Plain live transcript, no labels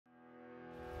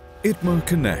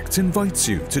ITMAconnect invites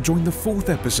you to join the fourth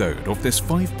episode of this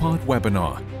 5-part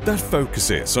webinar that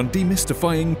focuses on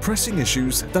demystifying pressing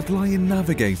issues that lie in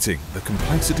navigating the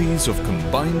complexities of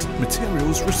combined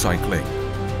materials recycling.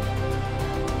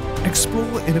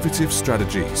 Explore innovative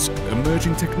strategies,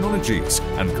 emerging technologies,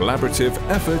 and collaborative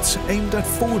efforts aimed at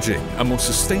forging a more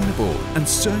sustainable and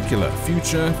circular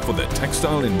future for the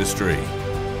textile industry.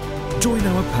 Join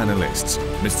our panelists,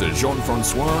 Mr.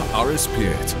 Jean-Francois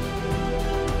Arespierre,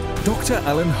 Dr.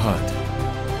 Alan Hudd,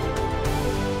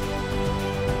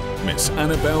 Miss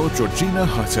Annabelle Georgina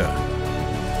Hutter,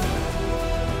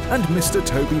 and Mr.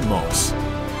 Toby Moss.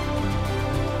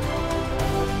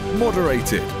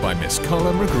 Moderated by Ms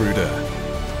Karla Magruder.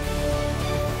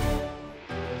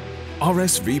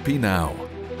 RSVP now.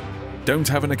 Don't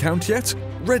have an account yet?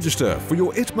 Register for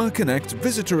your ITMAconnect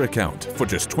visitor account for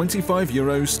just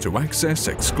 €25 to access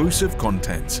exclusive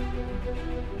content.